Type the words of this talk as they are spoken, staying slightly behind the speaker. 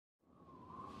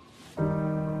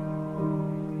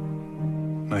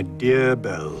My dear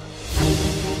Belle,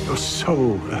 you're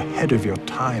so ahead of your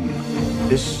time.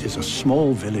 This is a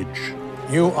small village.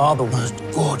 You are the most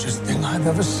gorgeous thing I've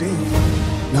ever seen.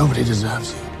 Nobody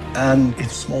deserves you. And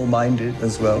it's small-minded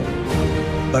as well.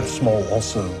 But small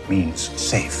also means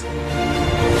safe.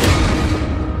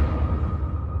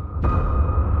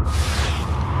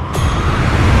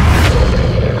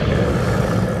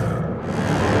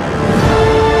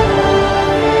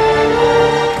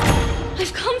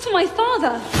 I've come for my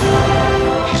father.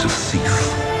 He's a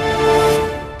thief.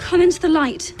 Come into the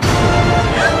light. I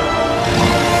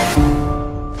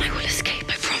will escape,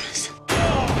 I promise.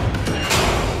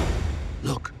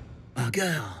 Look, my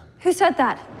girl. Who said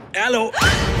that? Hello.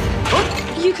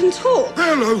 You can talk.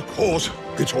 Well, of course.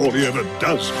 It's all he ever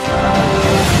does.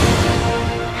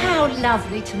 How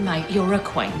lovely to make your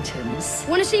acquaintance.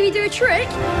 Want to see me do a trick?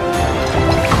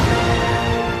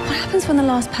 What happens when the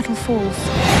last petal falls?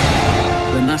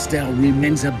 The master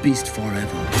remains a beast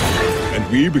forever. And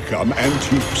we become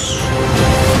antiques.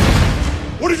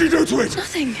 What did you do to it?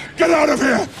 Nothing. Get out of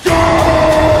here! Go!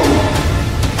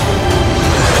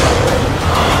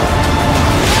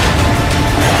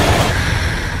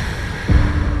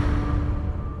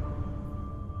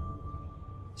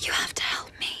 You have to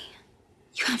help me.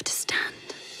 You have to stand.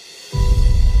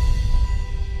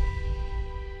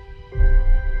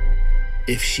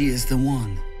 If she is the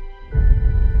one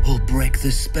who'll break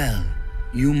the spell,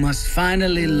 you must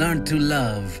finally learn to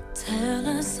love.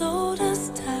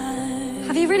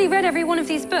 Have you really read every one of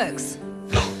these books?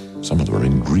 Some of them are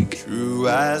in Greek. True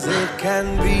as it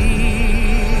can be.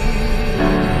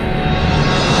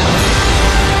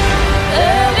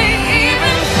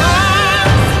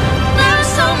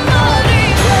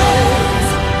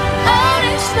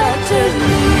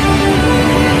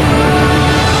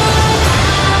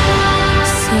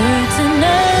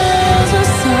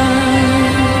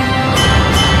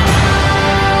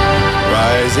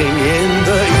 Rising in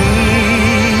the